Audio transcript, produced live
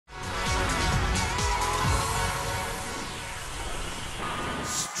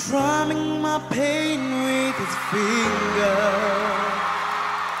drumming my pain with his fingers,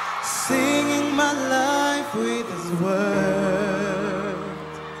 singing my life with his words,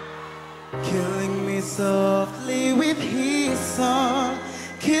 killing me softly with his song,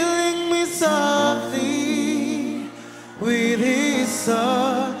 killing me softly with his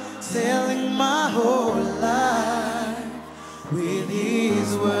song, telling my whole life with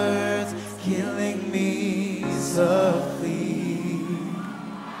his words, killing me softly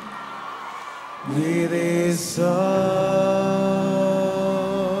with his song.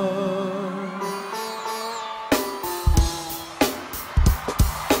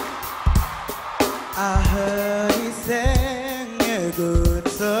 I heard he sang a good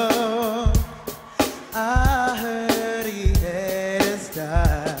song, I heard he had a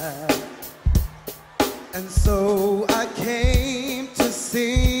style, and so I came to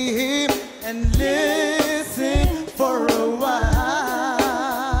see him and live